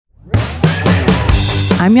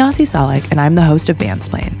I'm Yasi Salek, and I'm the host of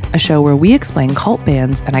Bandsplain, a show where we explain cult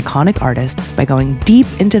bands and iconic artists by going deep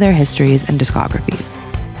into their histories and discographies.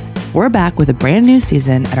 We're back with a brand new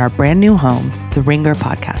season at our brand new home, the Ringer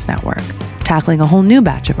Podcast Network, tackling a whole new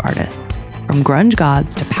batch of artists, from grunge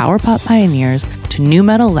gods to power pop pioneers to nu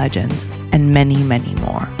metal legends, and many, many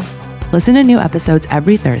more. Listen to new episodes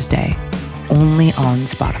every Thursday, only on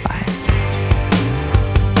Spotify.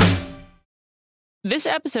 This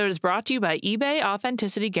episode is brought to you by eBay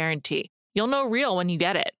Authenticity Guarantee. You'll know real when you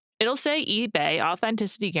get it. It'll say eBay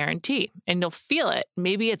Authenticity Guarantee, and you'll feel it.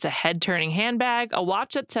 Maybe it's a head-turning handbag, a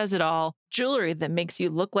watch that says it all, jewelry that makes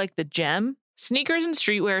you look like the gem. Sneakers and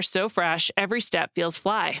streetwear so fresh, every step feels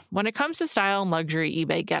fly. When it comes to style and luxury,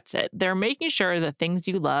 eBay gets it. They're making sure the things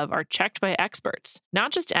you love are checked by experts.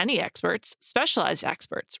 Not just any experts, specialized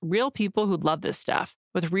experts, real people who love this stuff,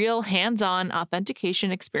 with real hands-on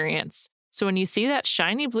authentication experience. So when you see that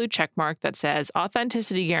shiny blue checkmark that says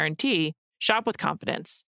Authenticity Guarantee, shop with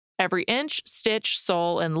confidence. Every inch, stitch,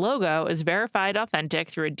 sole, and logo is verified authentic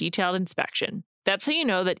through a detailed inspection. That's how you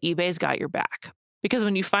know that eBay's got your back. Because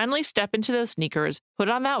when you finally step into those sneakers, put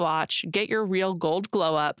on that watch, get your real gold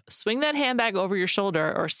glow up, swing that handbag over your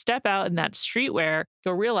shoulder, or step out in that streetwear,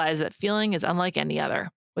 you'll realize that feeling is unlike any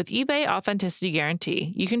other. With eBay Authenticity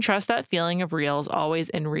Guarantee, you can trust that feeling of real is always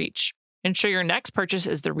in reach. Ensure your next purchase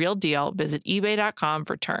is the real deal. Visit ebay.com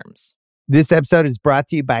for terms. This episode is brought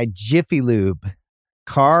to you by Jiffy Lube.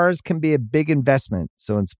 Cars can be a big investment,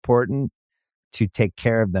 so it's important to take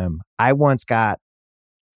care of them. I once got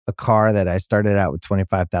a car that I started out with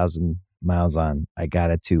 25,000 miles on. I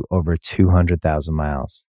got it to over 200,000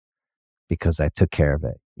 miles because I took care of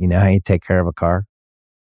it. You know how you take care of a car?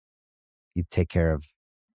 You take care of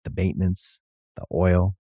the maintenance, the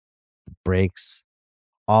oil, the brakes,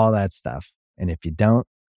 all that stuff. And if you don't,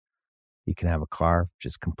 you can have a car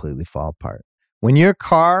just completely fall apart. When your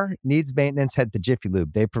car needs maintenance, head to Jiffy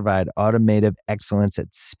Lube. They provide automotive excellence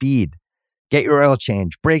at speed. Get your oil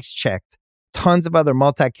change, brakes checked, tons of other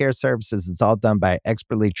multi-care services. It's all done by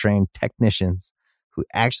expertly trained technicians who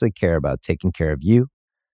actually care about taking care of you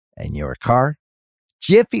and your car.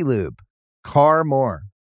 Jiffy Lube, car more.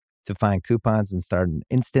 To find coupons and start an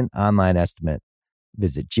instant online estimate,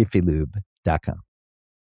 visit jiffylube.com.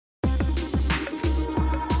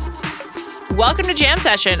 Welcome to Jam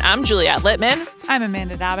Session. I'm Juliette Littman. I'm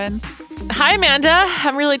Amanda Dobbins. Hi, Amanda.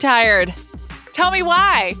 I'm really tired. Tell me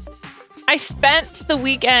why. I spent the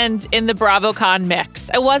weekend in the BravoCon mix.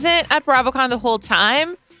 I wasn't at BravoCon the whole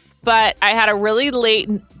time, but I had a really late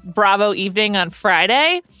Bravo evening on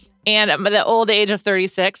Friday. And at the old age of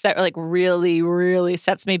 36, that like really, really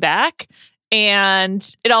sets me back.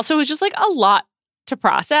 And it also was just like a lot to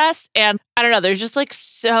process. And I don't know, there's just like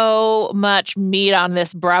so much meat on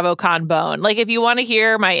this BravoCon bone. Like if you want to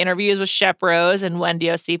hear my interviews with Shep Rose and Wendy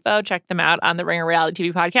Osifo, check them out on the Ringer Reality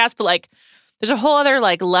TV podcast. But like there's a whole other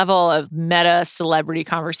like level of meta celebrity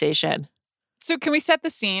conversation. So can we set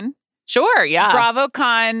the scene? Sure, yeah.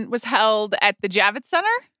 BravoCon was held at the Javits Center?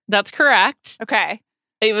 That's correct. Okay.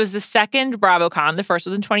 It was the second BravoCon. The first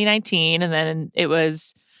was in 2019, and then it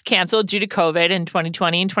was canceled due to COVID in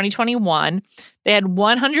 2020 and 2021. They had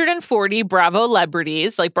 140 Bravo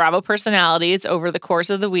celebrities, like Bravo personalities, over the course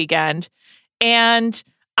of the weekend. And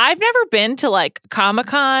I've never been to like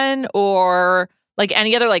Comic-Con or like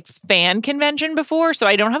any other like fan convention before, so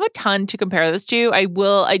I don't have a ton to compare this to.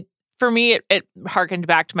 For me, it harkened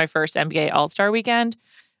back to my first NBA All-Star weekend.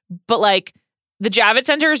 But like the Javits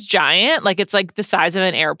Center is giant. Like it's like the size of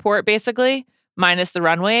an airport, basically, minus the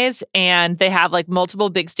runways. And they have like multiple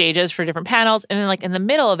big stages for different panels. And then like in the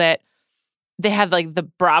middle of it, they have like the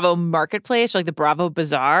Bravo Marketplace, like the Bravo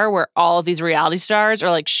Bazaar, where all of these reality stars are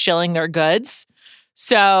like shilling their goods.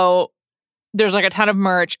 So there's like a ton of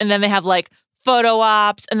merch. And then they have like photo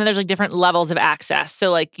ops, and then there's like different levels of access.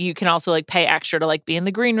 So like you can also like pay extra to like be in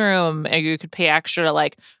the green room, and you could pay extra to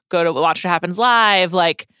like go to Watch What Happens Live.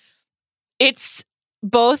 Like it's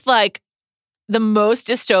both like the most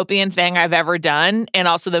dystopian thing I've ever done and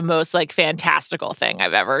also the most like fantastical thing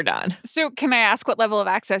I've ever done. So can I ask what level of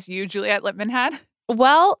access you, Juliette Littman, had?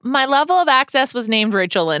 Well, my level of access was named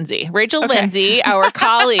Rachel Lindsay. Rachel Lindsay, our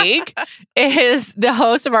colleague, is the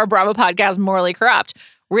host of our Bravo podcast, Morally Corrupt.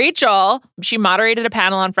 Rachel, she moderated a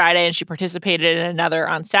panel on Friday and she participated in another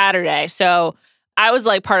on Saturday. So I was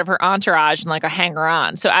like part of her entourage and like a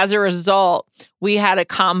hanger-on. So as a result, we had a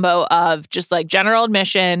combo of just like general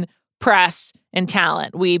admission, press, and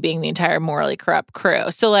talent, we being the entire Morally Corrupt crew.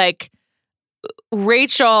 So like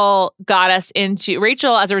Rachel as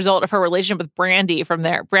a result of her relationship with Brandy from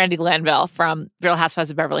there, Brandy Glanville from Real Housewives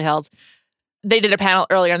of Beverly Hills, they did a panel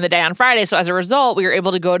earlier in the day on Friday. So as a result, we were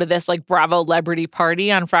able to go to this like Bravo Celebrity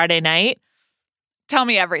party on Friday night. Tell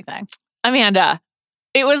me everything. Amanda,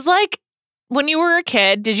 it was like when you were a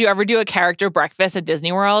kid, did you ever do a character breakfast at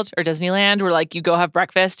Disney World or Disneyland where like you go have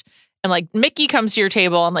breakfast and like Mickey comes to your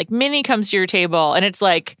table and like Minnie comes to your table and it's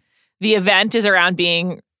like the event is around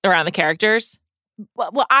being around the characters?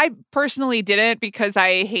 Well, I personally didn't because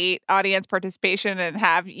I hate audience participation and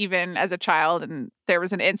have even as a child. And there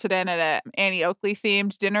was an incident at an Annie Oakley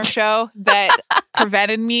themed dinner show that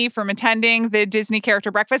prevented me from attending the Disney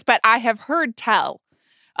character breakfast. But I have heard tell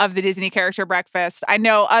of the Disney character breakfast. I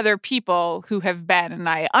know other people who have been, and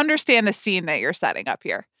I understand the scene that you're setting up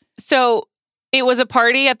here. So it was a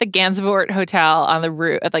party at the Gansevoort Hotel on the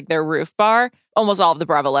roof, at like their roof bar. Almost all of the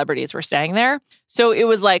Bravo celebrities were staying there. So it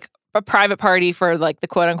was like a private party for like the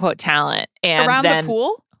quote unquote talent. And around then, the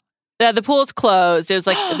pool? The pool's closed. It was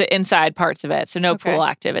like the inside parts of it. So no Okay. pool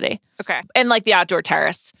activity. Okay. And like the outdoor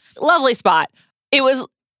terrace. Lovely spot. It was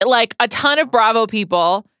like a ton of Bravo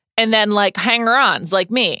people and then like hanger-ons like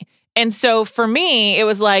me. And so for me, it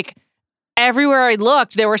was like everywhere I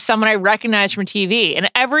looked, there was someone I recognized from TV. And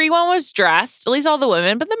everyone was dressed, at least all the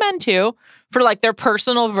women, but the men too, for like their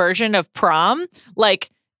personal version of prom. Like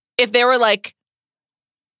if they were like,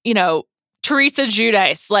 you know, Teresa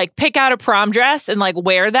Giudice, like pick out a prom dress and like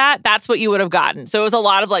wear that. That's what you would have gotten. So it was a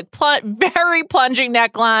lot of like very plunging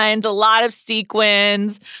necklines, a lot of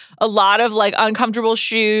sequins, a lot of like uncomfortable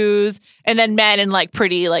shoes, and then men in like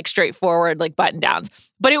pretty like straightforward like button downs.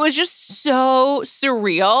 But it was just so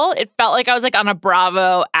surreal. It felt like I was like on a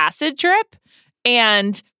Bravo acid trip.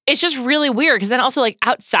 And it's just really weird because then also like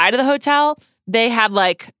outside of the hotel, they had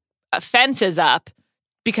like fences up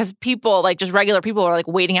because people, like just regular people were like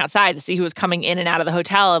waiting outside to see who was coming in and out of the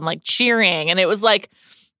hotel and like cheering. And it was like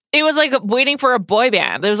waiting for a boy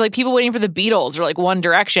band. There was like people waiting for the Beatles or like One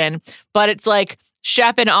Direction, but it's like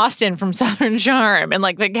Shep and Austin from Southern Charm and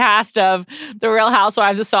like the cast of The Real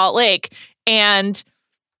Housewives of Salt Lake. And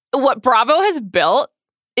what Bravo has built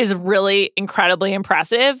is really incredibly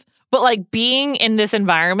impressive. But like being in this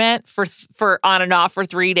environment for on and off for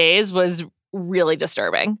 3 days was really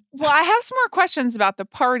disturbing. Well, I have some more questions about the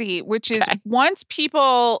party, which is Okay. once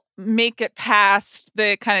people make it past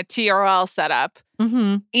the kind of TRL setup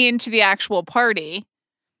Mm-hmm. into the actual party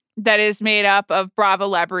that is made up of Bravo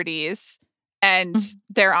celebrities and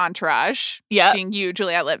their entourage, Yeah. being you,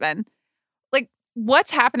 Juliette Littman. Like,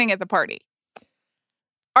 what's happening at the party?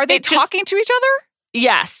 Are they It just- talking to each other?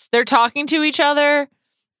 Yes, they're talking to each other.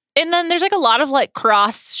 And then there's like a lot of like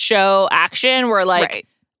cross show action where like, Right.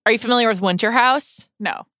 are you familiar with Winter House?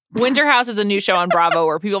 No. Winter House is a new show on Bravo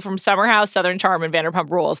where people from Summer House, Southern Charm, and Vanderpump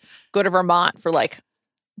Rules go to Vermont for like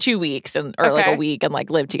 2 weeks or like Okay. a week and like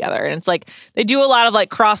live together. And it's like they do a lot of like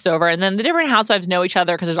crossover. And then the different housewives know each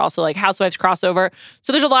other because there's also like housewives crossover.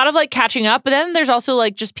 So there's a lot of like catching up. But then there's also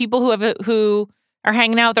like just people who are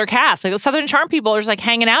hanging out with their cast. Like the Southern Charm people are just like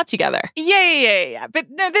hanging out together. Yeah. But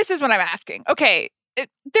no, this is what I'm asking. Okay.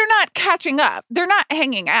 They're not catching up. They're not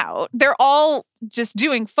hanging out. They're all just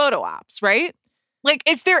doing photo ops, right? Like,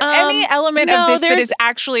 is there any element of no, this that there's- is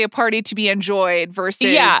actually a party to be enjoyed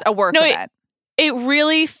versus Yeah. a work No, event? It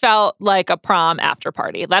really felt like a prom after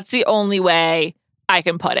party. That's the only way I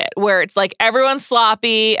can put it, where it's like everyone's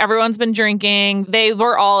sloppy, everyone's been drinking. They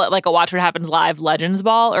were all at like a Watch What Happens Live Legends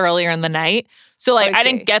Ball earlier in the night. So like I I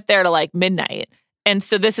see. didn't get there to like midnight. And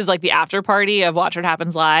so this is like the after party of Watch What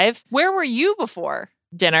Happens Live Where were you before?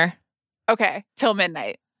 dinner. Okay, till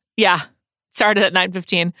midnight. Yeah. Started at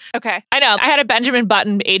 9:15. Okay, I know. I had a Benjamin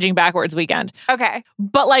Button aging backwards weekend. okay.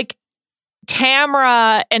 But like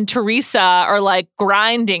Tamra and Teresa are like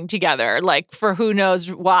grinding together, like for who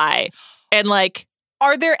knows why. And like,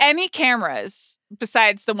 Are there any cameras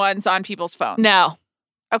besides the ones on people's phones? no,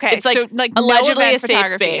 Okay, it's like so like allegedly no a event safe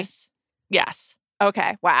photography. space. Yes.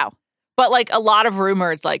 Okay, wow. But like a lot of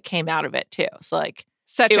rumors like came out of it too. So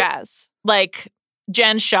Such It- as like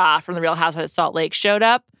Jen Shaw from The Real Housewives of Salt Lake showed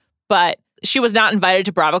up, but she was not invited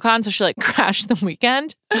to BravoCon. So she like crashed the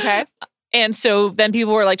weekend. okay. And so then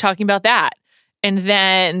people were like talking about that. And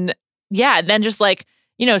then, yeah, then just like,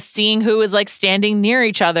 you know, seeing who was like standing near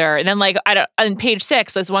each other. And then like on page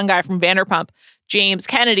 6, this one guy from Vanderpump, James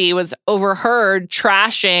Kennedy, was overheard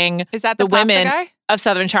trashing Is that the the pasta women guy? of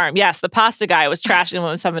Southern Charm. Yes, the pasta guy was trashing the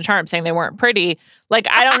women of Southern Charm, saying they weren't pretty. Like,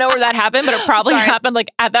 I don't know where that happened, but it probably Sorry. happened like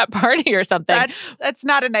at that party or something. That's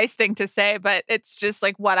not a nice thing to say, but it's just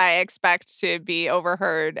like what I expect to be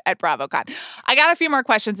overheard at BravoCon. I got a few more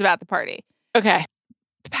questions about the party. Okay.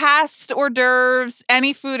 Past hors d'oeuvres,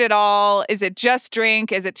 any food at all? Is it just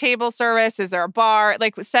drink? Is it table service? Is there a bar?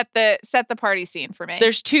 Like set the party scene for me.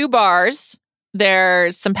 There's 2 bars.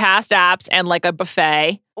 There's some past apps and like a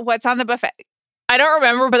buffet. What's on the buffet? I don't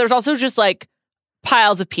remember, but there's also just like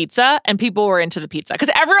piles of pizza, and people were into the pizza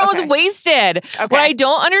because everyone was wasted. Okay. What I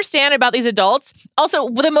don't understand about these adults, also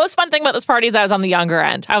the most fun thing about this party is I was on the younger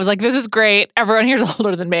end. I was like, this is great. Everyone here's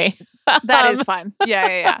older than me. That is fun.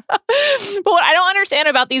 Yeah. But what I don't understand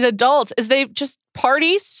about these adults is they just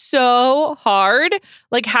party so hard.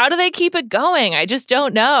 Like, how do they keep it going? I just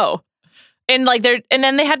don't know. And like and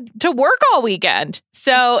then they had to work all weekend.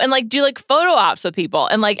 So, and like do like photo ops with people.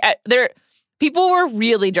 And like people were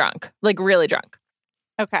really drunk, like really drunk.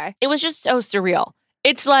 Okay. It was just so surreal.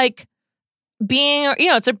 It's like being,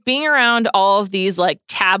 it's like being around all of these like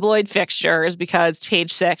tabloid fixtures because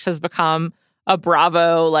Page Six has become a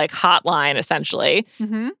Bravo like hotline essentially.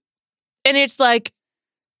 Mm-hmm. And it's like,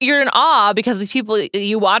 you're in awe because these people,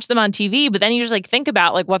 you watch them on TV, but then you just like think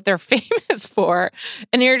about like what they're famous for.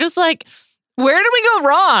 And you're just like, where did we go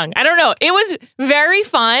wrong? I don't know. It was very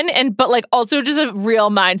fun but like also just a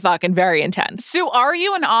real mindfuck and very intense. So are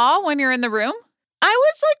you in awe when you're in the room? I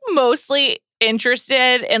was like mostly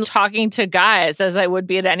interested in talking to guys as I would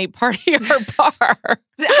be at any party or bar.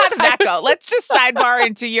 How did that go? Let's just sidebar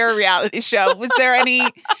into your reality show. Was there any,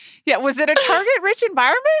 was it a target-rich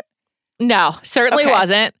environment? No, certainly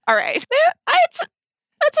wasn't. All right. That's some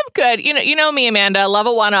good. You know me, Amanda. Love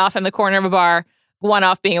a one-off in the corner of a bar.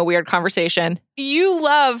 One-off being a weird conversation. You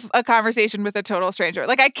love a conversation with a total stranger.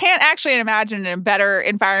 Like, I can't actually imagine a better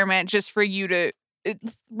environment just for you to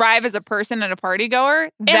thrive as a person and a party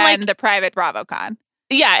goer than like, the private BravoCon.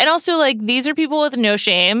 Yeah, and also like these are people with no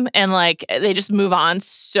shame and like they just move on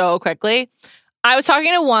so quickly. I was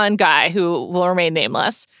talking to one guy who will remain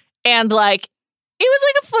nameless, and like it was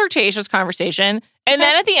like a flirtatious conversation. And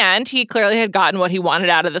then at the end, he clearly had gotten what he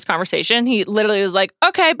wanted out of this conversation. He literally was like,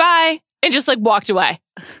 "Okay, bye," and just like walked away.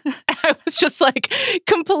 I was just like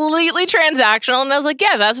completely transactional, and I was like,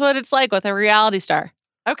 "Yeah, that's what it's like with a reality star."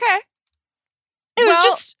 Okay. It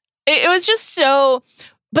was just so,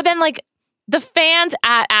 but then like the fans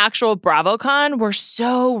at actual BravoCon were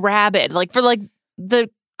so rabid. Like for like the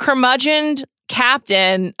curmudgeoned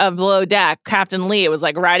captain of Below Deck, Captain Lee, was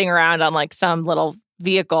like riding around on like some little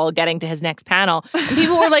vehicle getting to his next panel. And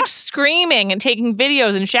people were like screaming and taking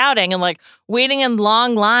videos and shouting and like waiting in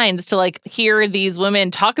long lines to like hear these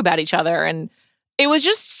women talk about each other. And it was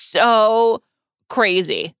just so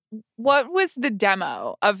crazy. What was the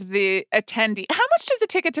demo of the attendee? How much does a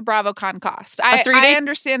ticket to BravoCon cost? I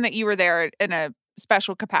understand that you were there in a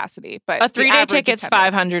special capacity, but a 3-day ticket's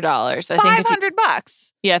 $500.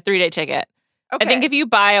 $500. Yeah, 3-day ticket. Okay. I think if you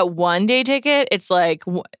buy a 1-day ticket, it's like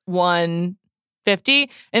 $150, and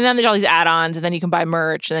then there's all these add-ons, and then you can buy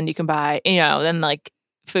merch, and then you can buy, then like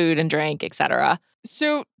food and drink, etc.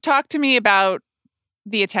 So talk to me about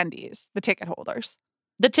the attendees, the ticket holders.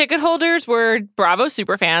 The ticket holders were Bravo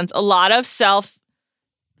superfans. A lot of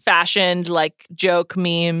self-fashioned, like, joke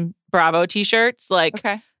meme Bravo t-shirts, like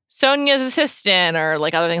Sonia's assistant or,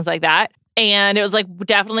 like, other things like that. And it was, like,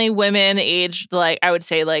 definitely women aged, like, I would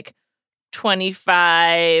say, like,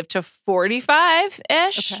 25 to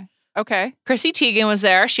 45-ish. Okay. Chrissy Teigen was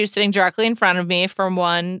there. She was sitting directly in front of me from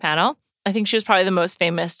one panel. I think she was probably the most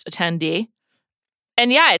famous attendee.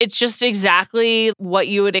 And yeah, it's just exactly what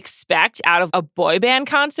you would expect out of a boy band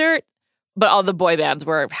concert, but all the boy bands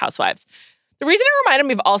were housewives. The reason it reminded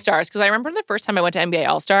me of All-Stars, because I remember the first time I went to NBA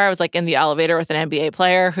All-Star, I was like in the elevator with an NBA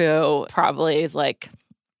player who probably is like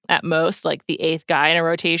at most like the 8th guy in a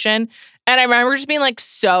rotation. And I remember just being like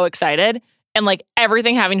so excited, and like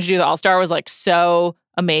everything having to do with All-Star was like so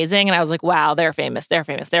amazing. And I was like, wow, they're famous.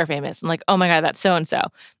 And like, oh my God, that's so-and-so.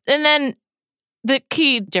 And then the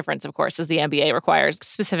key difference, of course, is the NBA requires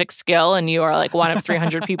specific skill, and you are like one of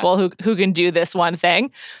 300 people who can do this one thing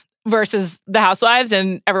versus the housewives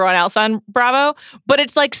and everyone else on Bravo. But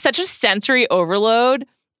it's like such a sensory overload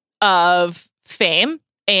of fame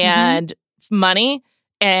and money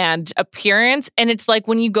and appearance. And it's like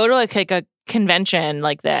when you go to like a convention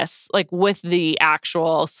like this, like with the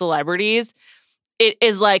actual celebrities, it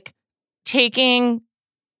is like taking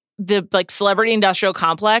the like celebrity industrial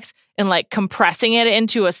complex and like compressing it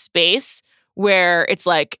into a space where it's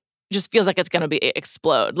like just feels like it's going to be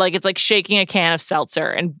explode. Like it's like shaking a can of seltzer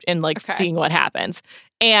and like seeing what happens.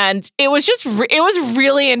 And it was just it was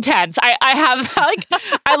really intense.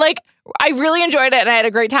 I really enjoyed it, and I had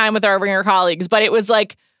a great time with our Ringer colleagues, but it was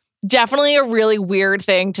like definitely a really weird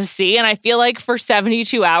thing to see. And I feel like for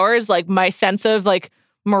 72 hours, like my sense of like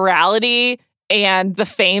morality and the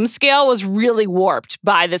fame scale was really warped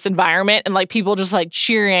by this environment, and like people just like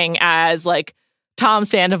cheering as like Tom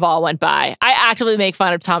Sandoval went by. I actively make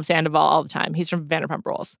fun of Tom Sandoval all the time. He's from Vanderpump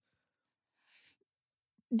Rules.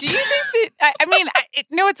 Do you think that,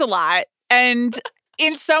 no, it's a lot. And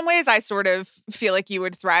in some ways, I sort of feel like you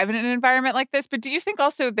would thrive in an environment like this. But do you think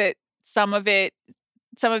also that some of the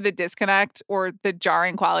disconnect or the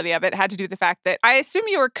jarring quality of it had to do with the fact that I assume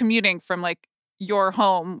you were commuting from like your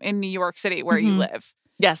home in New York City where you live?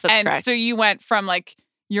 Yes, that's correct. So you went from like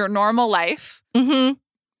your normal life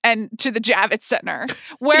and to the Javits Center,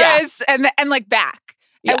 whereas and like back.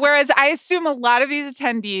 Yeah. Whereas I assume a lot of these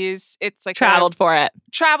attendees, it's like traveled for it,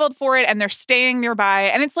 and they're staying nearby,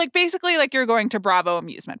 and it's like basically like you're going to Bravo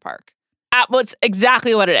Amusement Park. Well, it's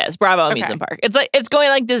exactly what it is, Bravo Amusement Park. It's going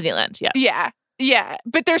like Disneyland. Yes. Yeah.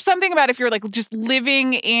 But there's something about if you're like just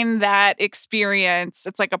living in that experience,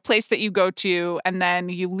 it's like a place that you go to and then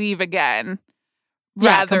you leave again,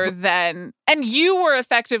 rather than. And you were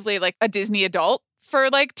effectively like a Disney adult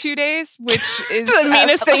for like 2 days, which is the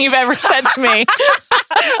meanest thing you've ever said to me.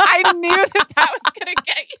 I knew that was going to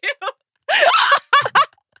get you.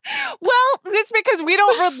 Well, it's because we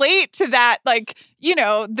don't relate to that, like, you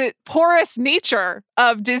know, the porous nature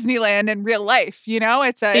of Disneyland in real life. You know,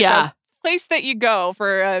 it's a place that you go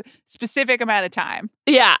for a specific amount of time.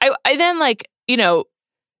 Yeah. I then like, you know,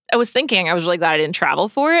 I was thinking I was really glad I didn't travel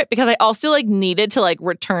for it because I also like needed to like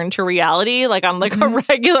return to reality like on like a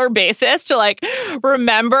regular basis to like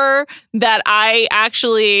remember that I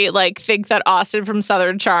actually like think that Austin from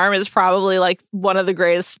Southern Charm is probably like one of the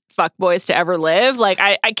greatest fuckboys to ever live. Like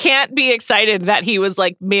I can't be excited that he was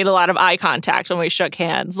like made a lot of eye contact when we shook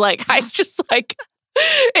hands. Like I just like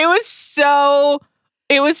it was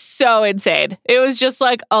so insane. It was just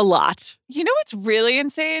like a lot. You know what's really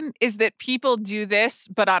insane is that people do this,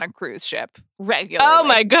 but on a cruise ship regularly. Oh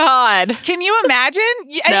my God. Can you imagine? And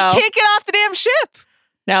you can't get off the damn ship.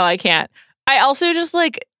 No, I can't. I also just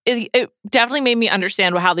like, it definitely made me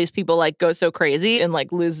understand how these people like go so crazy and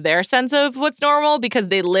like lose their sense of what's normal because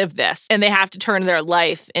they live this and they have to turn their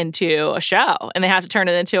life into a show and they have to turn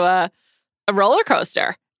it into a roller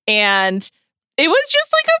coaster. And it was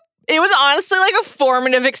just like it was honestly like a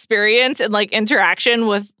formative experience and like interaction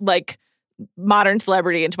with like modern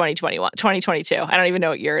celebrity in 2022. I don't even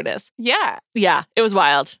know what year it is. Yeah. Yeah. It was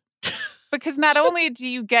wild. Because not only do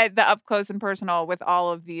you get the up close and personal with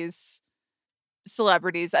all of these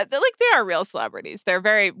celebrities, like they are real celebrities. They're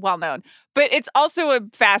very well known, but it's also a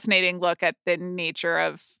fascinating look at the nature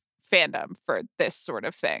of fandom for this sort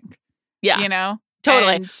of thing. Yeah. You know?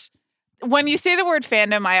 Totally. And when you say the word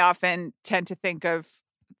fandom, I often tend to think of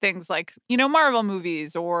things like, you know, Marvel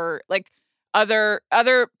movies or like other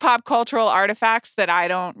pop cultural artifacts that I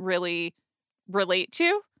don't really relate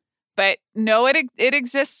to. But no, it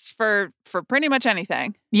exists for pretty much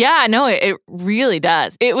anything. Yeah, no, it really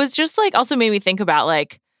does. It was just like also made me think about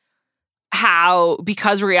like how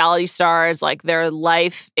because reality stars like their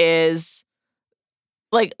life is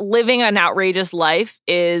like living an outrageous life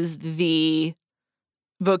is the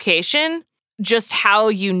vocation, just how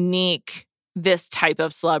unique this type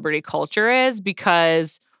of celebrity culture is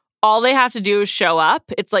because all they have to do is show up.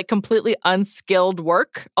 It's like completely unskilled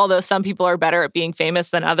work, although some people are better at being famous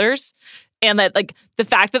than others. And that like the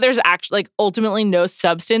fact that there's actually like ultimately no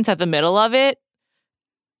substance at the middle of it,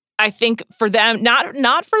 I think for them,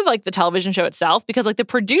 not for like the television show itself, because like the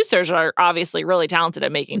producers are obviously really talented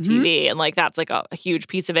at making TV and like that's like a huge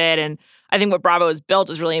piece of it. And I think what Bravo has built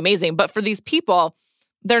is really amazing. But for these people,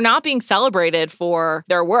 they're not being celebrated for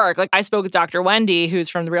their work. Like I spoke with Dr. Wendy, who's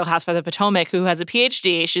from the Real Housewives of Potomac, who has a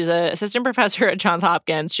PhD. She's an assistant professor at Johns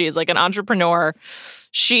Hopkins. She's like an entrepreneur.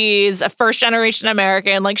 She's a first generation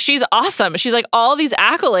American. Like she's awesome. She's like all these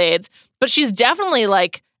accolades, but she's definitely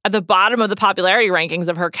like at the bottom of the popularity rankings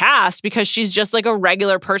of her cast because she's just like a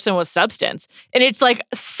regular person with substance. And it's like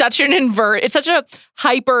such it's such a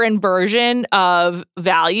hyper inversion of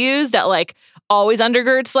values that like always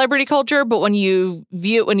undergird celebrity culture, but when you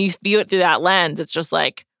view it through that lens, it's just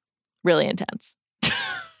like really intense.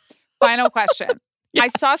 Final question.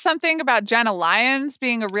 Yes. I saw something about Jenna Lyons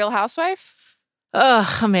being a Real Housewife.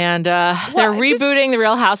 Ugh, Amanda. They're rebooting the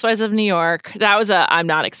Real Housewives of New York. That was I'm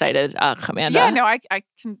not excited. Amanda. Yeah, no, I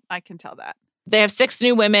can tell that. They have 6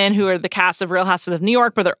 new women who are the cast of Real Housewives of New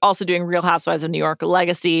York, but they're also doing Real Housewives of New York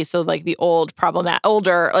Legacy. So like the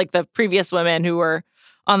older, like the previous women who were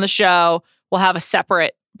on the show will have a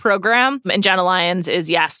separate program. And Jenna Lyons is,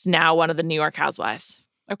 yes, now one of the New York housewives.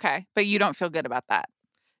 Okay. But you don't feel good about that?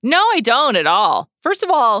 No, I don't at all. First of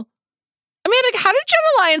all, I mean, like, how did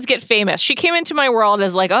Jenna Lyons get famous? She came into my world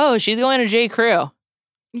as like, oh, she's going to J. Crew.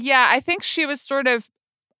 Yeah, I think she was sort of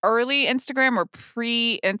early Instagram or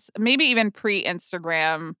maybe even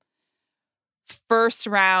pre-Instagram first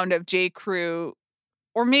round of J. Crew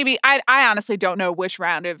or maybe I honestly don't know which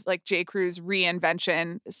round of like J. Crew's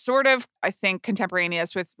reinvention, sort of, I think,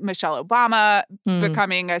 contemporaneous with Michelle Obama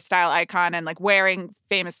becoming a style icon and like wearing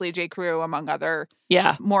famously J. Crew among other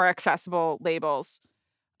more accessible labels.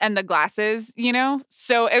 And the glasses, you know?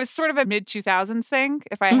 So it was sort of a mid-2000s thing,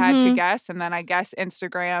 if I had to guess. And then I guess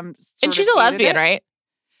Instagram And she's a lesbian, right?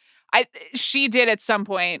 She did at some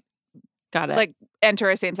point. Got it. Like enter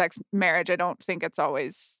a same-sex marriage. I don't think it's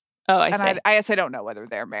always... Oh, I see. I guess I don't know whether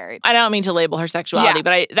they're married. I don't mean to label her sexuality,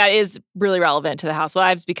 but that is really relevant to the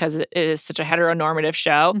Housewives because it is such a heteronormative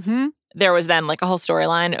show. Mm-hmm. There was then like a whole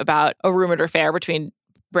storyline about a rumored affair between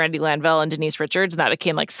Brandi Glanville and Denise Richards, and that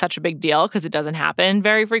became like such a big deal because it doesn't happen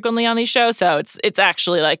very frequently on these shows. So it's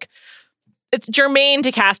actually like, it's germane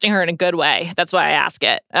to casting her in a good way. That's why I ask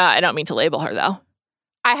it. I don't mean to label her though.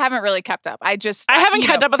 I haven't really kept up. I haven't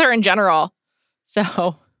kept up with her in general.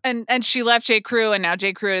 So... And she left J. Crew, and now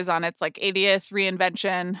J. Crew is on its like 80th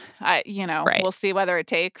reinvention. We'll see whether it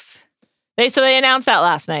takes. So they announced that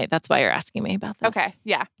last night. That's why you're asking me about this. Okay,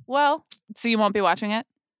 yeah. Well, so you won't be watching it?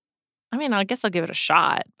 I mean, I guess I'll give it a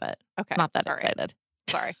shot, but not that excited. Right.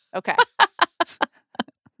 Sorry. Okay.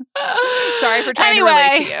 Sorry for trying to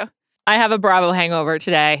relate to you. I have a Bravo hangover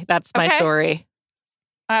today. That's my story.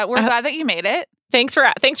 We're glad that you made it. Thanks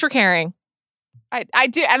for caring. I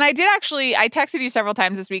do. And I texted you several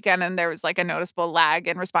times this weekend and there was like a noticeable lag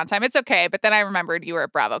in response time. It's okay. But then I remembered you were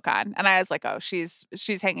at BravoCon and I was like, oh, she's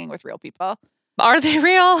hanging with real people. Are they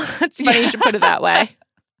real? It's funny you should put it that way.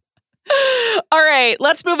 All right,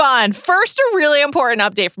 let's move on. First, a really important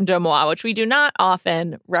update from Demois, which we do not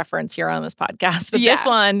often reference here on this podcast. But this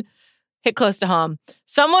one hit close to home.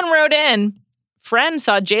 Someone wrote in, friend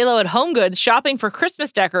saw J-Lo at HomeGoods shopping for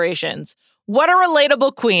Christmas decorations. What a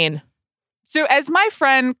relatable queen. So as my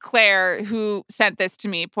friend Claire, who sent this to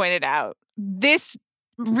me, pointed out, this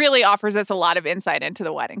really offers us a lot of insight into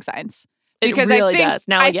the wedding signs. Because it really does.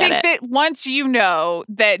 Now I get it. I think that once you know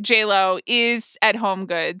that J-Lo is at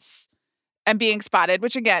HomeGoods and being spotted,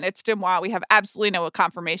 which again, it's Demois, we have absolutely no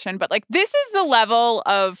confirmation, but like this is the level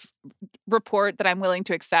of report that I'm willing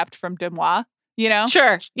to accept from Demois, you know?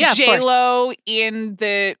 Sure. Yeah, J-Lo in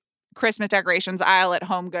the Christmas decorations aisle at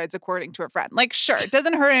HomeGoods, according to a friend. Like, sure, it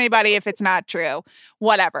doesn't hurt anybody if it's not true,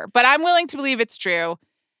 whatever. But I'm willing to believe it's true.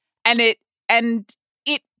 And it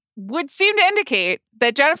would seem to indicate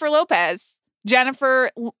that Jennifer Lynn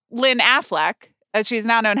Affleck, as she's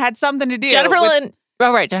now known, had something to do. Jennifer Lynn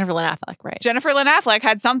Affleck, right. Jennifer Lynn Affleck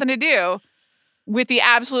had something to do with the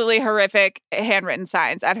absolutely horrific handwritten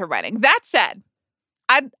signs at her wedding. That said,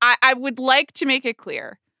 I would like to make it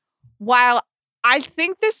clear, while I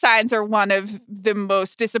think the signs are one of the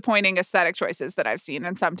most disappointing aesthetic choices that I've seen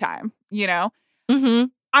in some time, you know? Mm-hmm.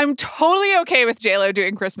 I'm totally okay with J-Lo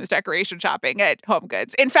doing Christmas decoration shopping at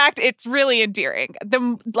HomeGoods. In fact, it's really endearing. The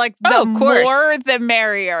more, the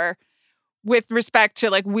merrier with respect to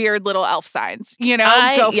like weird little elf signs, you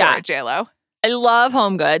know? Go for it, J-Lo. I love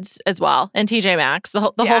HomeGoods as well, and TJ Maxx, the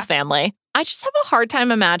whole family. I just have a hard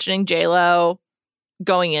time imagining J-Lo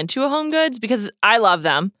going into a HomeGoods because I love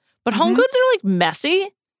them. But HomeGoods are like messy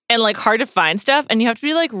and like hard to find stuff. And you have to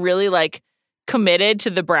be like really like committed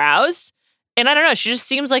to the browse. And I don't know, she just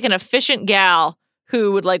seems like an efficient gal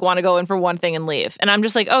who would like want to go in for one thing and leave. And I'm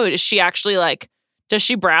just like, oh, does she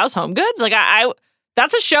browse HomeGoods? Like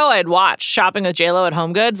that's a show I'd watch, shopping with J-Lo at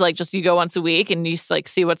HomeGoods. Like just you go once a week and you just like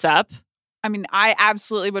see what's up. I mean, I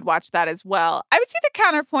absolutely would watch that as well. I would say the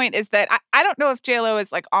counterpoint is that I don't know if J-Lo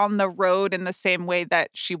is like on the road in the same way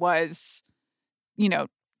that she was, you know,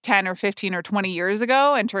 10 or 15 or 20 years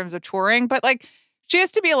ago in terms of touring, but like she has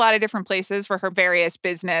to be a lot of different places for her various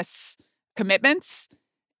business commitments.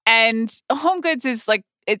 And HomeGoods is like,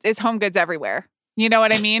 it's HomeGoods everywhere. You know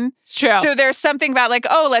what I mean? It's true. So there's something about like,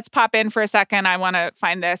 oh, let's pop in for a second. I want to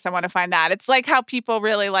find this. I want to find that. It's like how people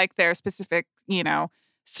really like their specific, you know,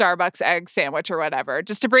 Starbucks egg sandwich or whatever.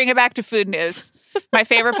 Just to bring it back to food news, my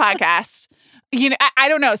favorite podcast. You know, I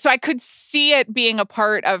don't know. So I could see it being a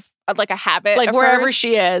part of like a habit, like of wherever hers.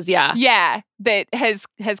 she is. Yeah, that has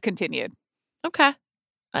continued. Okay,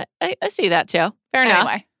 I see that too. Fair enough.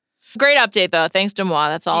 Anyway. Great update though. Thanks, Demois.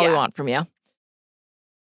 That's all we want from you.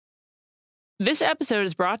 This episode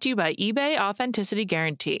is brought to you by eBay Authenticity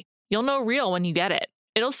Guarantee. You'll know real when you get it.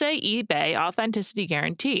 It'll say eBay Authenticity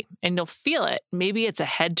Guarantee, and you'll feel it. Maybe it's a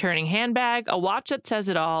head-turning handbag, a watch that says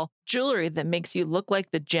it all, jewelry that makes you look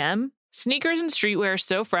like the gem. Sneakers and streetwear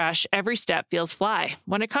so fresh, every step feels fly.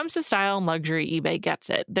 When it comes to style and luxury, eBay gets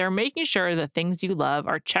it. They're making sure the things you love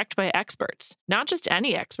are checked by experts. Not just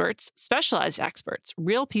any experts, specialized experts,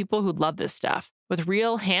 real people who love this stuff, with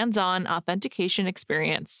real hands-on authentication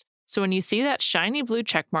experience. So when you see that shiny blue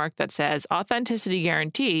checkmark that says Authenticity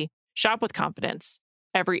Guarantee, shop with confidence.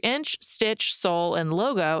 Every inch, stitch, sole, and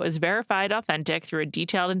logo is verified authentic through a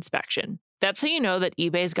detailed inspection. That's how you know that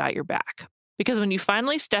eBay's got your back. Because when you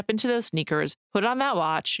finally step into those sneakers, put on that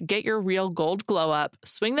watch, get your real gold glow up,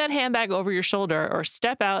 swing that handbag over your shoulder, or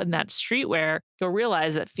step out in that streetwear, you'll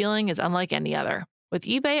realize that feeling is unlike any other. With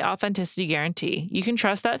eBay Authenticity Guarantee, you can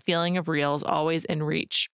trust that feeling of real is always in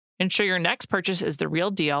reach. Ensure your next purchase is the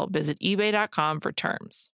real deal. Visit ebay.com for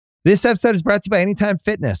terms. This episode is brought to you by Anytime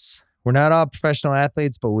Fitness. We're not all professional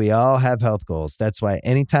athletes, but we all have health goals. That's why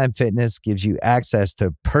Anytime Fitness gives you access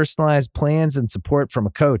to personalized plans and support from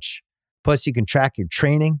a coach. Plus, you can track your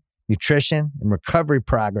training, nutrition, and recovery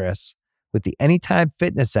progress with the Anytime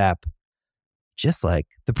Fitness app, just like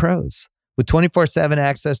the pros. With 24/7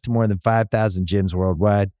 access to more than 5,000 gyms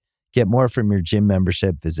worldwide, get more from your gym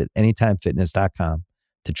membership. Visit anytimefitness.com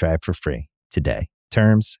to try it for free today.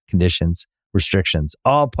 Terms, conditions, restrictions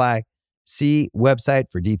all apply. See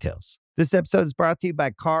website for details. This episode is brought to you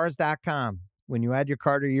by Cars.com. When you add your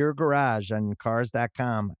car to your garage on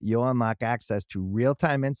Cars.com, you'll unlock access to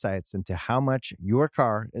real-time insights into how much your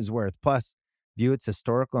car is worth. Plus, view its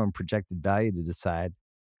historical and projected value to decide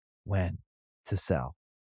when to sell.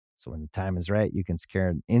 So when the time is right, you can secure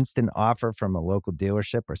an instant offer from a local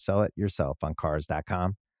dealership or sell it yourself on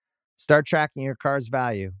Cars.com. Start tracking your car's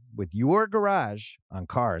value with your garage on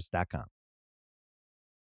Cars.com.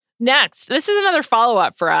 Next, this is another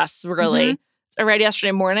follow-up for us, really. I read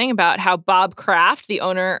yesterday morning about how Bob Kraft, the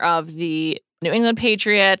owner of the New England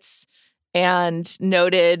Patriots and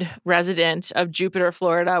noted resident of Jupiter,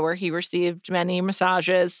 Florida, where he received many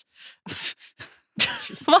massages.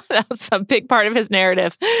 Well, that was a big part of his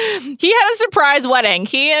narrative. He had a surprise wedding.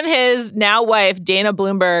 He and his now wife, Dana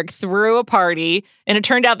Bloomberg, threw a party, and it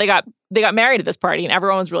turned out they got married at this party, and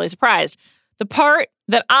everyone was really surprised. The part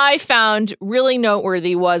that I found really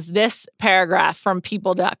noteworthy was this paragraph from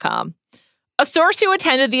people.com. A source who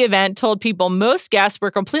attended the event told People most guests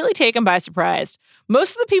were completely taken by surprise.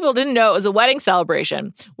 Most of the people didn't know it was a wedding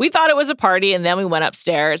celebration. We thought it was a party, and then we went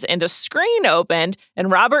upstairs, and a screen opened,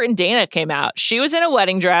 and Robert and Dana came out. She was in a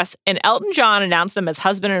wedding dress, and Elton John announced them as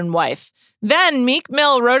husband and wife. Then Meek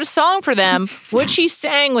Mill wrote a song for them, which he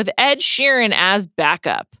sang with Ed Sheeran as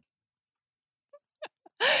backup.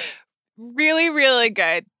 Really, really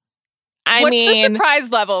good. What's the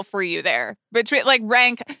surprise level for you there? Between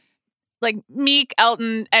rank Meek,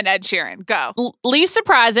 Elton, and Ed Sheeran. Go. Least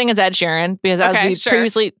surprising is Ed Sheeran, because as we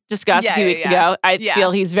previously discussed a few weeks ago, I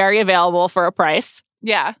feel he's very available for a price.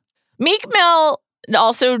 Yeah. Meek Mill,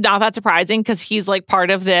 also not that surprising, because he's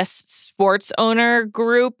part of this sports owner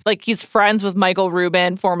group. He's friends with Michael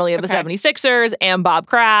Rubin, formerly of the 76ers, and Bob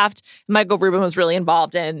Kraft. Michael Rubin was really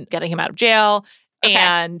involved in getting him out of jail. Okay.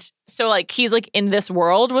 And so he's in this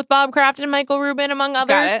world with Bob Kraft and Michael Rubin, among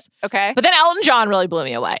others. Got it. Okay. But then Elton John really blew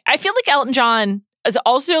me away. I feel like Elton John is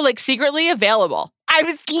also secretly available. I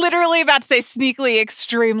was literally about to say sneakily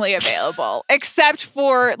extremely available, except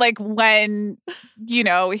for when,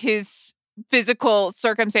 his physical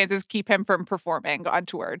circumstances keep him from performing on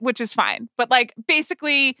tour, which is fine. But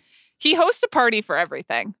basically he hosts a party for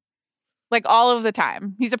everything, all of the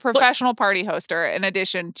time. He's a professional party hoster in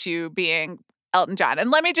addition to being Elton John.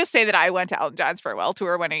 And let me just say that I went to Elton John's farewell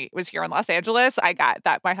tour when he was here in Los Angeles.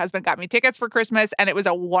 My husband got me tickets for Christmas, and it was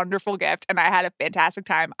a wonderful gift, and I had a fantastic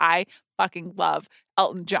time. I fucking love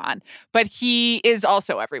Elton John, but he is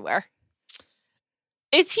also everywhere.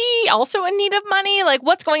 Is he also in need of money?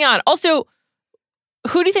 What's going on? Also,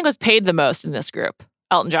 who do you think was paid the most in this group?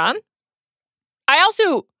 Elton John?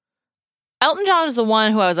 Elton John is the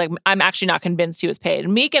one who I was I'm actually not convinced he was paid.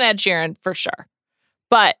 Meek and Ed Sheeran, for sure.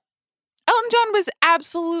 But Elton John was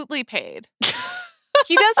absolutely paid.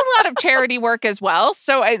 He does a lot of charity work as well.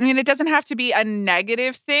 So, it doesn't have to be a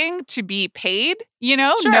negative thing to be paid,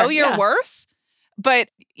 Sure, know your worth. But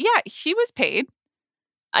yeah, he was paid.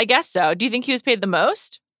 I guess so. Do you think he was paid the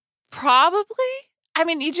most? Probably.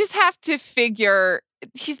 You just have to figure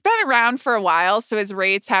he's been around for a while, so his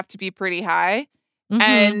rates have to be pretty high. Mm-hmm.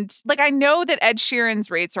 And I know that Ed Sheeran's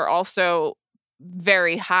rates are also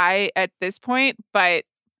very high at this point, but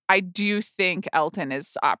I do think Elton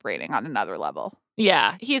is operating on another level.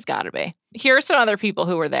 Yeah, he's got to be. Here are some other people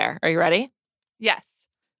who were there. Are you ready? Yes.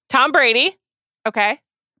 Tom Brady. Okay.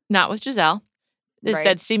 Not with Giselle. It Right.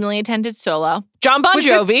 said seemingly attended solo. John Bon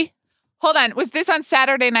Jovi. Hold on. Was this on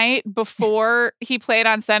Saturday night before he played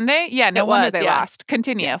on Sunday? Yeah, no wonder they lost.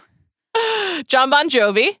 Continue. John Bon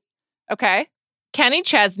Jovi. Okay. Kenny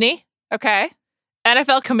Chesney. Okay.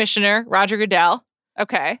 NFL Commissioner Roger Goodell.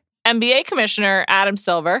 Okay. NBA Commissioner Adam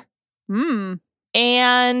Silver.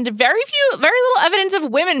 and very little evidence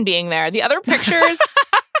of women being there. The other pictures,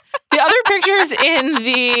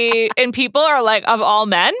 in people are like of all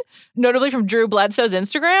men, notably from Drew Bledsoe's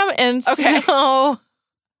Instagram. And so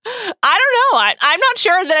I don't know. I'm not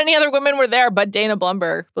sure that any other women were there, but Dana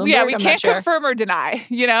Blumberg. Yeah, we I'm can't confirm or deny,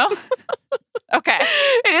 you know? Okay.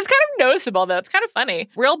 It is kind of noticeable, though. It's kind of funny.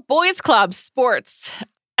 Real boys club sports.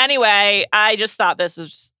 Anyway, I just thought this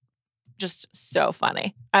was just so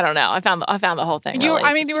funny. I don't know. I found the whole thing. You were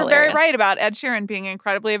hilarious. very right about Ed Sheeran being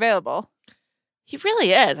incredibly available. He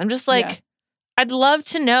really is. I'm just like, I'd love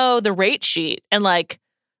to know the rate sheet and like,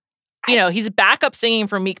 you know, he's backup singing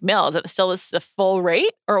for Meek Mill. Is it still the full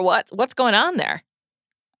rate or what? What's going on there?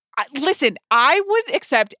 Listen, I would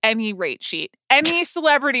accept any rate sheet, any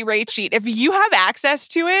celebrity rate sheet. If you have access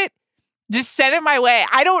to it, just send it my way.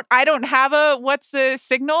 I don't have what's the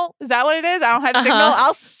signal? Is that what it is? I don't have signal.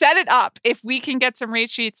 I'll set it up if we can get some rate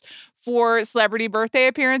sheets for celebrity birthday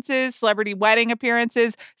appearances, celebrity wedding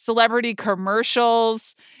appearances, celebrity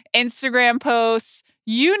commercials, Instagram posts,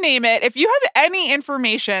 you name it. If you have any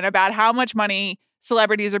information about how much money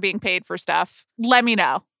celebrities are being paid for stuff, let me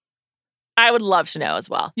know. I would love to know as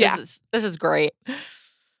well. Yeah. This is great.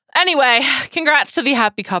 Anyway, congrats to the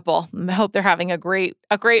happy couple. I hope they're having a great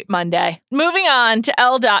Monday. Moving on to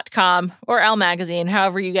Elle.com or Elle Magazine,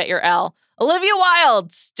 however you get your Elle. Olivia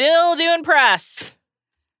Wilde still doing press.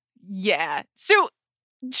 Yeah. So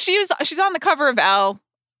she's on the cover of Elle,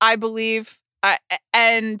 I believe,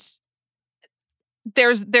 and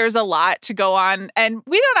there's a lot to go on, and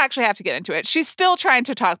we don't actually have to get into it. She's still trying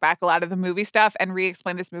to talk back a lot of the movie stuff and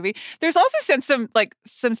re-explain this movie. There's also since some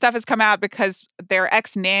stuff has come out because their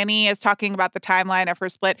ex-nanny is talking about the timeline of her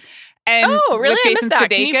split. And really? with Jason I missed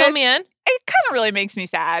that. Sudeikis, Can you fill me in? It kind of really makes me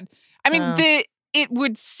sad. I mean, it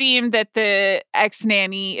would seem that the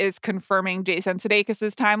ex-nanny is confirming Jason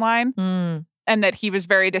Sudeikis' timeline and that he was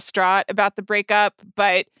very distraught about the breakup,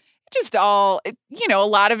 but just all, you know, a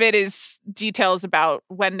lot of it is details about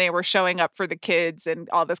when they were showing up for the kids and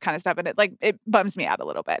all this kind of stuff. And it bums me out a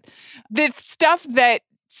little bit. The stuff that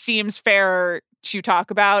seems fair to talk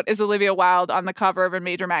about is Olivia Wilde on the cover of a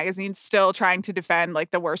major magazine, still trying to defend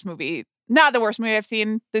like the worst movie, not the worst movie I've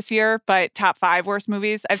seen this year, but top 5 worst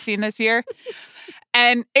movies I've seen this year.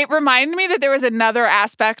 And it reminded me that there was another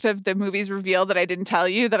aspect of the movie's reveal that I didn't tell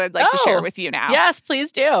you that I'd like to share with you now. Yes,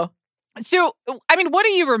 please do. So, I mean, what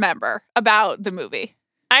do you remember about the movie?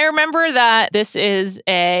 I remember that this is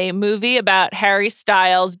a movie about Harry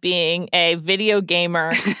Styles being a video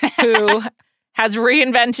gamer who has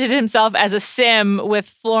reinvented himself as a sim with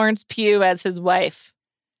Florence Pugh as his wife.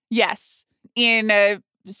 Yes, in a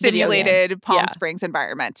simulated Palm Springs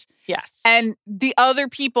environment. Yes. And the other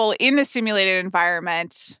people in the simulated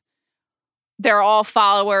environment, they're all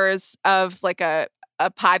followers of like a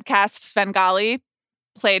podcast, Svengali,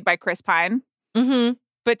 played by Chris Pine. Mm-hmm.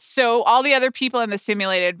 But so all the other people in the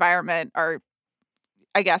simulated environment are,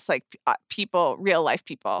 I guess, like people, real life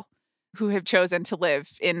people who have chosen to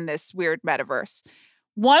live in this weird metaverse.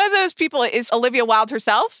 One of those people is Olivia Wilde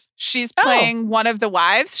herself. She's playing one of the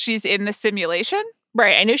wives. She's in the simulation.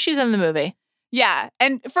 Right. I knew she's in the movie. Yeah.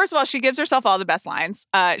 And first of all, she gives herself all the best lines.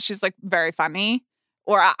 She's like very funny.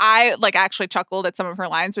 Or I like actually chuckled at some of her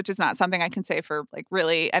lines, which is not something I can say for like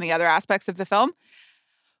really any other aspects of the film.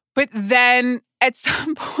 But then at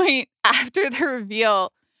some point after the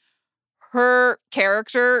reveal, her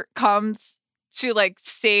character comes to like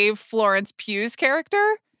save Florence Pugh's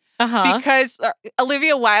character because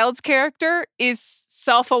Olivia Wilde's character is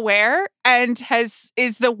self-aware and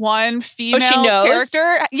is the one female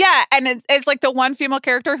character. Yeah. And it's like the one female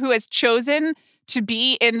character who has chosen to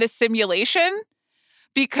be in the simulation.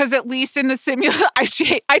 Because at least in the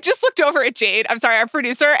simulation, I just looked over at Jade. I'm sorry, our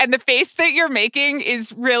producer, and the face that you're making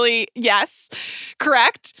is really, yes,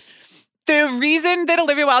 correct. The reason that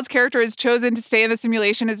Olivia Wilde's character has chosen to stay in the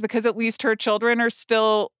simulation is because at least her children are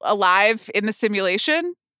still alive in the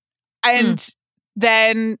simulation. And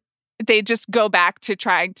then they just go back to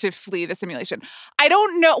trying to flee the simulation. I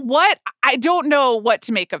don't know what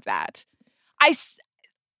to make of that. It's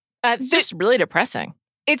just really depressing.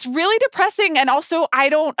 It's really depressing. And also, I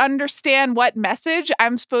don't understand what message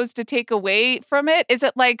I'm supposed to take away from it. Is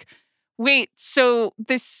it like, wait, so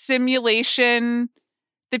this simulation,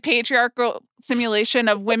 the patriarchal simulation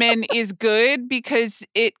of women is good because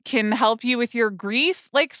it can help you with your grief?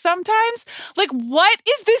 Like sometimes? Like, what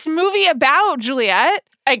is this movie about, Juliet?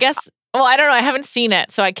 I guess, well, I don't know. I haven't seen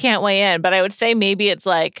it, so I can't weigh in. But I would say maybe it's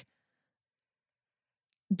like,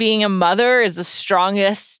 being a mother is the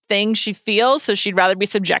strongest thing she feels, so she'd rather be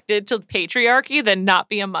subjected to patriarchy than not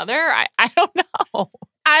be a mother. I don't know.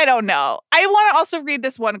 I don't know. I want to also read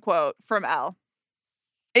this one quote from Elle.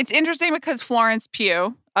 It's interesting because Florence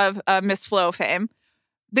Pugh of Miss Flo fame,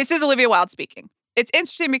 this is Olivia Wilde speaking. It's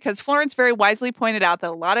interesting because Florence very wisely pointed out that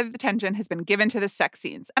a lot of attention has been given to the sex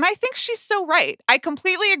scenes. And I think she's so right. I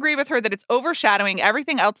completely agree with her that it's overshadowing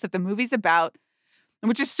everything else that the movie's about,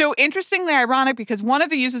 which is so interestingly ironic because one of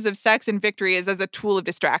the uses of sex in Victory is as a tool of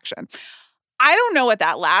distraction. I don't know what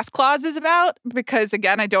that last clause is about because,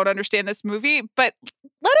 again, I don't understand this movie. But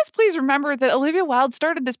let us please remember that Olivia Wilde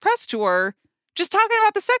started this press tour just talking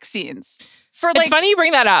about the sex scenes. It's funny you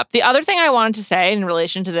bring that up. The other thing I wanted to say in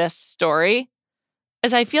relation to this story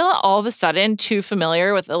is I feel all of a sudden too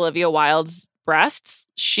familiar with Olivia Wilde's breasts.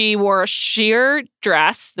 She wore a sheer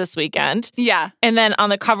dress this weekend. Yeah. And then on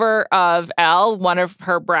the cover of Elle, one of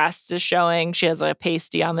her breasts is showing she has like a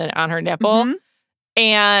pasty on her nipple. Mm-hmm.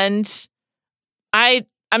 And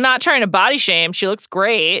I'm not trying to body shame. She looks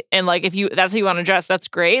great. And like if that's how you want to dress, that's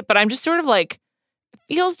great. But I'm just sort of like,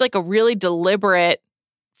 it feels like a really deliberate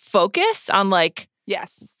focus on like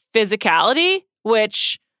physicality,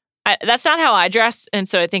 which that's not how I dress. And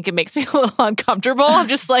so I think it makes me a little uncomfortable. I'm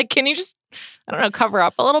just like, can you just, I don't know, cover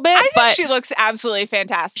up a little bit? I think she looks absolutely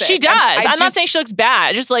fantastic. She does. I'm not saying she looks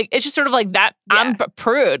bad. Just like, it's just sort of like that. Yeah. I'm a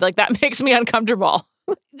prude. Like that makes me uncomfortable.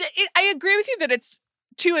 I agree with you that it's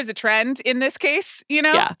two is a trend in this case, you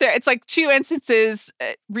know? Yeah. It's like two instances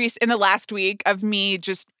in the last week of me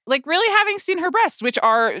just like really having seen her breasts, which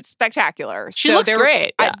are spectacular. She looks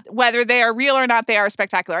great. Yeah. Whether they are real or not, they are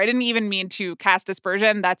spectacular. I didn't even mean to cast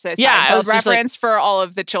aspersion. That's a Seinfeld reference for all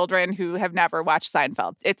of the children who have never watched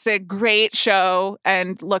Seinfeld. It's a great show.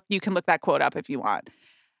 And look, you can look that quote up if you want.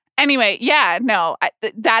 Anyway, yeah, no,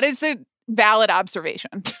 that is a valid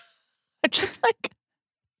observation. Just like,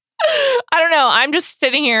 I don't know. I'm just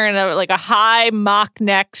sitting here in a high mock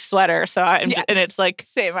neck sweater. So and it's like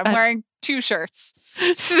same. I'm wearing two shirts.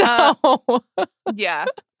 So yeah.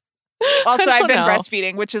 Also, I've been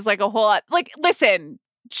breastfeeding, which is like a whole lot. Like, listen,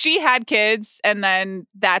 she had kids, and then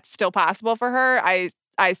that's still possible for her.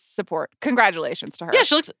 I support. Congratulations to her. Yeah,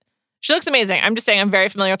 she looks amazing. I'm just saying, I'm very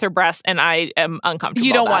familiar with her breasts, and I am uncomfortable.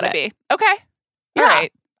 You don't want to be. Okay. Yeah. All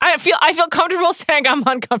right. I feel comfortable saying I'm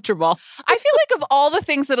uncomfortable. I feel like of all the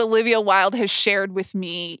things that Olivia Wilde has shared with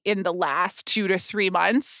me in the last 2 to 3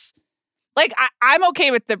 months, like I'm okay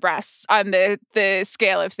with the breasts on the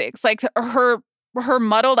scale of things. Like her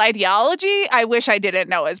muddled ideology, I wish I didn't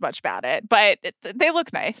know as much about it, but they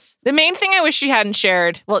look nice. The main thing I wish she hadn't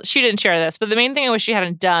shared, well, she didn't share this, but the main thing I wish she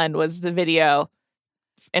hadn't done was the video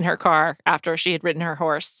in her car after she had ridden her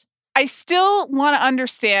horse. I still want to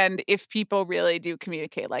understand if people really do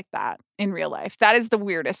communicate like that in real life. That is the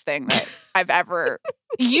weirdest thing that I've ever...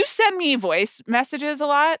 You send me voice messages a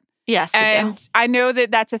lot. Yes. And I know that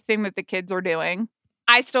that's a thing that the kids are doing.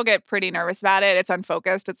 I still get pretty nervous about it. It's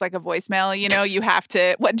unfocused. It's like a voicemail. You know, you have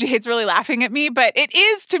to... Jade's really laughing at me, but it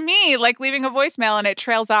is to me like leaving a voicemail and it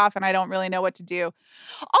trails off and I don't really know what to do.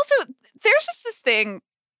 Also, there's just this thing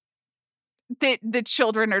that the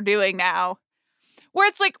children are doing now where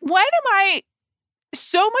it's like,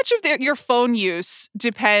 so much of your phone use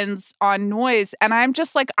depends on noise. And I'm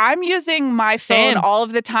just like, I'm using my phone all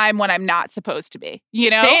of the time when I'm not supposed to be, you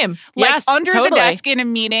know? Same. Like yes, under totally. the desk in a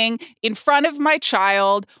meeting, in front of my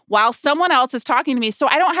child, while someone else is talking to me. So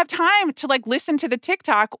I don't have time to like listen to the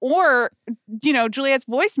TikTok or, you know, Juliet's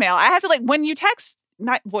voicemail. I have to like, when you text,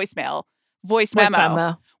 not voicemail, voice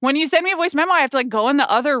memo. When you send me a voice memo, I have to like go in the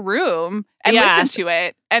other room and listen to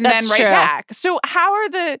it and then write back. So how are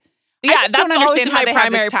the... Yeah, I just don't understand how they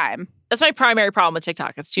have this time. That's my primary problem with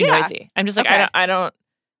TikTok. It's too noisy. I'm just like, okay.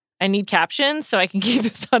 I need captions so I can keep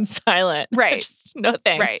this on silent. Right. Just, no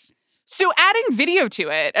thanks. Right. So adding video to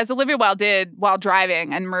it, as Olivia Wilde did while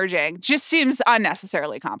driving and merging, just seems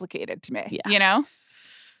unnecessarily complicated to me. Yeah. You know?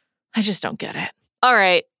 I just don't get it. All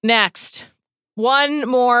right, next. One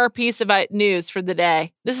more piece of news for the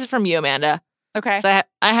day. This is from you, Amanda. Okay. So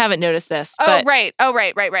I haven't noticed this. Oh, right. Oh,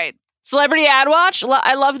 right. Celebrity ad watch.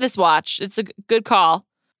 I love this watch. It's a good call.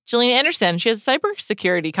 Gillian Anderson. She has a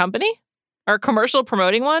cybersecurity company or a commercial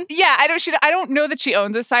promoting one. Yeah, I don't know that she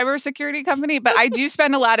owns a cybersecurity company, but I do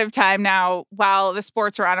spend a lot of time now while the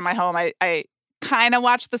sports are on in my home. I kind of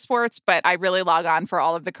watch the sports, but I really log on for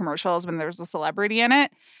all of the commercials when there's a celebrity in it.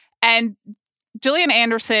 And Gillian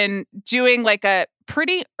Anderson doing like a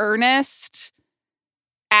pretty earnest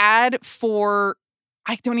ad for,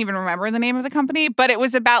 I don't even remember the name of the company, but it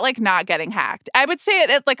was about like not getting hacked. I would say it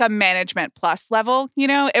at like a Management Plus level, you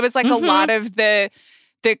know? It was like a lot of the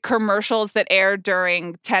commercials that air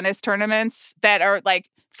during tennis tournaments that are like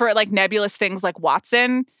for like nebulous things like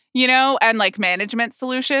Watson, you know, and like management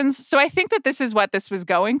solutions. So I think that this is what this was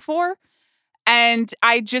going for. And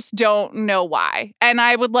I just don't know why. And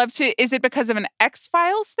I would love to, is it because of an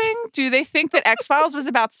X-Files thing? Do they think that X-Files was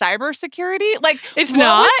about cybersecurity? Like, It's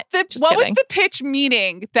not? What was the pitch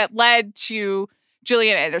meeting that led to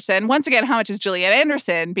Gillian Anderson? Once again, how much is Gillian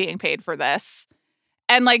Anderson being paid for this?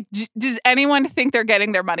 And like, does anyone think they're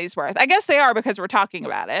getting their money's worth? I guess they are because we're talking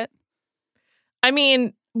about it. I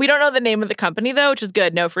mean, we don't know the name of the company, though, which is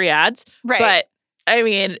good. No free ads. Right. But I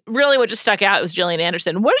mean, really what just stuck out was Gillian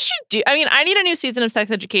Anderson. What does she do? I mean, I need a new season of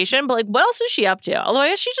Sex Education, but like, what else is she up to? Although I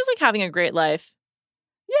guess she's just like having a great life.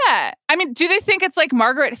 Yeah. I mean, do they think it's like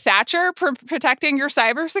Margaret Thatcher protecting your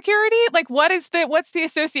cybersecurity? Like, what's the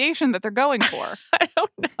association that they're going for? I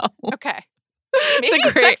don't know. Okay. Maybe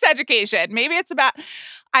it's Sex Education. Maybe it's about,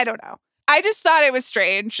 I don't know. I just thought it was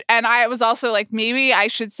strange. And I was also like, maybe I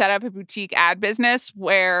should set up a boutique ad business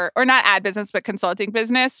or not ad business, but consulting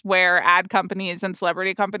business where ad companies and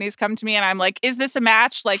celebrity companies come to me. And I'm like, is this a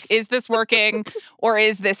match? Like, is this working or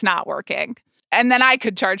is this not working? And then I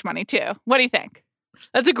could charge money too. What do you think?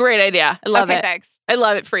 That's a great idea. I love it. Okay, thanks. I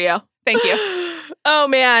love it for you. Thank you. Oh,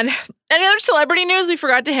 man. Any other celebrity news we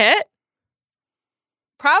forgot to hit?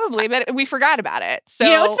 Probably, but we forgot about it. So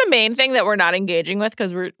you know what's the main thing that we're not engaging with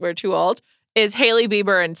because we're too old is Hailey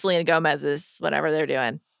Bieber and Selena Gomez's whatever they're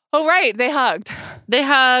doing. Oh, right. They hugged.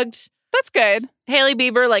 That's good. Hailey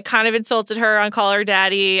Bieber like kind of insulted her on Call Her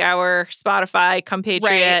Daddy, our Spotify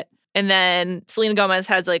compatriot. Right. And then Selena Gomez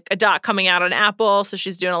has like a doc coming out on Apple, so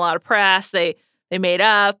she's doing a lot of press. They made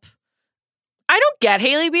up. I don't get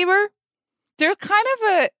Hailey Bieber. They're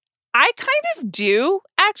I kind of do,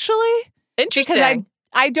 actually. Interesting. Because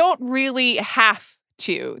I don't really have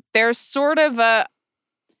to. There's sort of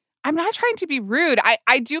I'm not trying to be rude.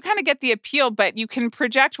 I do kind of get the appeal, but you can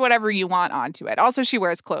project whatever you want onto it. Also, she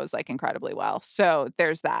wears clothes like incredibly well. So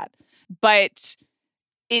there's that. But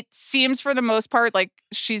it seems for the most part like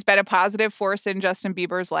she's been a positive force in Justin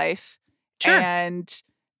Bieber's life. Sure. And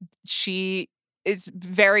she is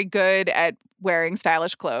very good at wearing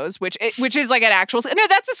stylish clothes, which is like an actual, no,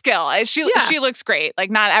 that's a skill. She looks great.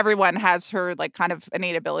 Like not everyone has her like kind of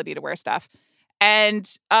innate ability to wear stuff. And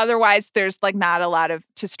otherwise there's like not a lot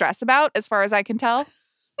to stress about as far as I can tell,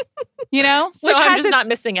 you know? So I'm just not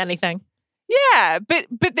missing anything. Yeah. But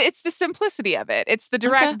it's the simplicity of it. It's the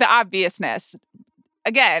the obviousness.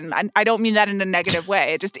 Again, I don't mean that in a negative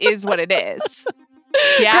way. It just is what it is.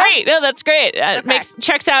 Yeah. Great. No, that's great.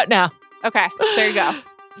 Checks out now. Okay. There you go.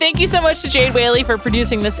 Thank you so much to Jade Whaley for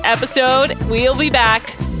producing this episode. We'll be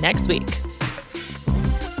back next week.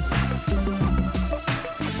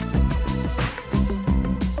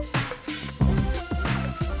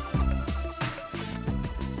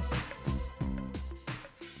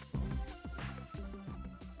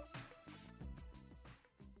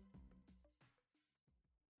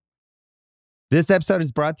 This episode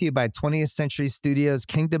is brought to you by 20th Century Studios'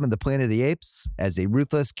 Kingdom of the Planet of the Apes. As a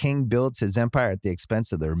ruthless king builds his empire at the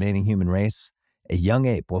expense of the remaining human race, a young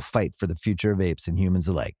ape will fight for the future of apes and humans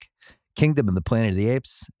alike. Kingdom of the Planet of the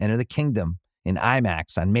Apes. Enter the kingdom in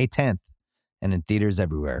IMAX on May 10th and in theaters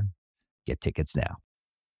everywhere. Get tickets now.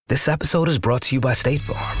 This episode is brought to you by State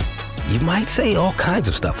Farm. You might say all kinds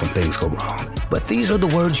of stuff when things go wrong, but these are the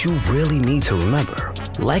words you really need to remember.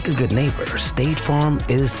 Like a good neighbor, State Farm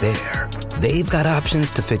is there. They've got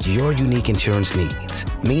options to fit your unique insurance needs,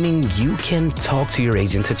 meaning you can talk to your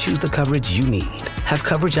agent to choose the coverage you need, have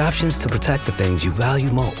coverage options to protect the things you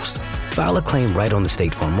value most, file a claim right on the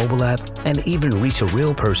State Farm mobile app, and even reach a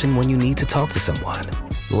real person when you need to talk to someone.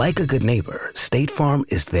 Like a good neighbor, State Farm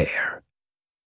is there.